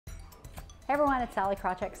Hey everyone, it's Sallie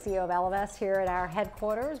Krawcheck, CEO of Ellevest, here at our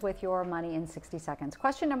headquarters with your Money in 60 Seconds.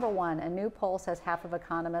 Question number one, a new poll says half of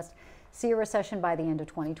economists see a recession by the end of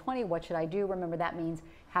 2020. What should I do? Remember, that means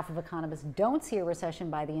half of economists don't see a recession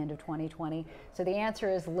by the end of 2020. So the answer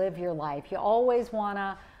is live your life. You always want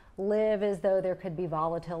to live as though there could be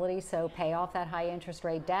volatility, so pay off that high interest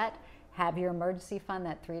rate debt, have your emergency fund,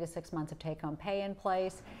 that 3 to 6 months of take-home pay in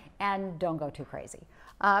place, and don't go too crazy.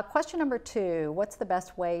 Question number two, what's the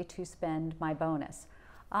best way to spend my bonus?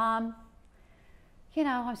 I'm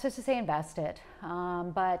supposed to say invest it,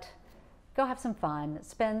 but go have some fun.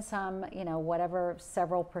 Spend some, whatever,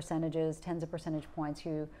 several percentages, tens of percentage points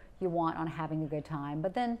you want on having a good time.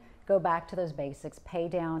 But then go back to those basics. Pay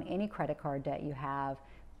down any credit card debt you have.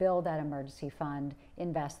 Build that emergency fund.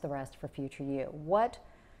 Invest the rest for future you. What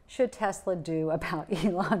should Tesla do about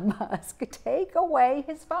Elon Musk? Take away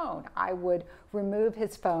his phone. I would remove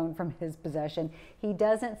his phone from his possession. He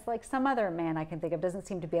doesn't, like some other man I can think of, doesn't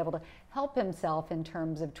seem to be able to help himself in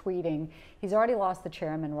terms of tweeting. He's already lost the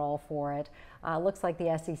chairman role for it. Looks like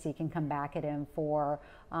the SEC can come back at him for,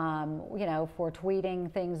 for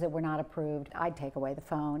tweeting things that were not approved. I'd take away the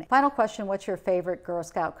phone. Final question, what's your favorite Girl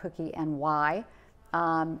Scout cookie and why?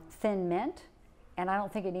 Thin Mint. And I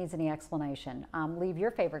don't think it needs any explanation. Leave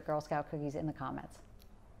your favorite Girl Scout cookies in the comments.